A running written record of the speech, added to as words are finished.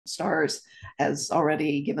Starz has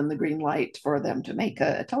already given the green light for them to make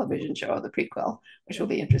a television show, the prequel, which will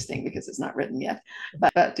be interesting because it's not written yet,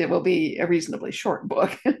 but it will be a reasonably short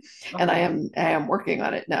book. And I am working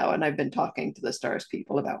on it now, and I've been talking to the Starz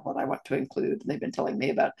people about what I want to include, and they've been telling me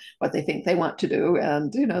about what they think they want to do,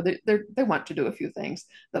 and they want to do a few things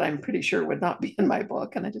that I'm pretty sure would not be in my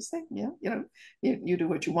book, and I just say, yeah, you do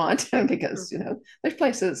what you want because there's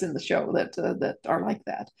places in the show that are like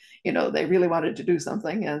that. They really wanted to do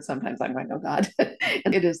something, and sometimes I'm going, oh God,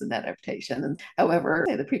 and it is an adaptation. And however,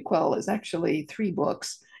 the prequel is actually 3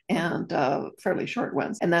 books and fairly short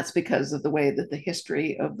ones. And that's because of the way that the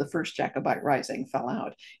history of the first Jacobite Rising fell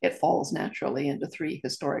out. It falls naturally into 3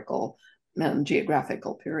 historical and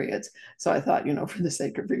geographical periods. So I thought, for the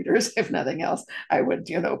sake of readers, if nothing else, I would,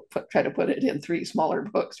 try to put it in 3 smaller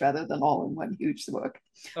books rather than all in one huge book.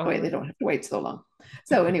 That way they don't have to wait so long.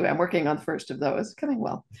 So anyway, I'm working on the first of those, coming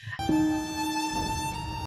well.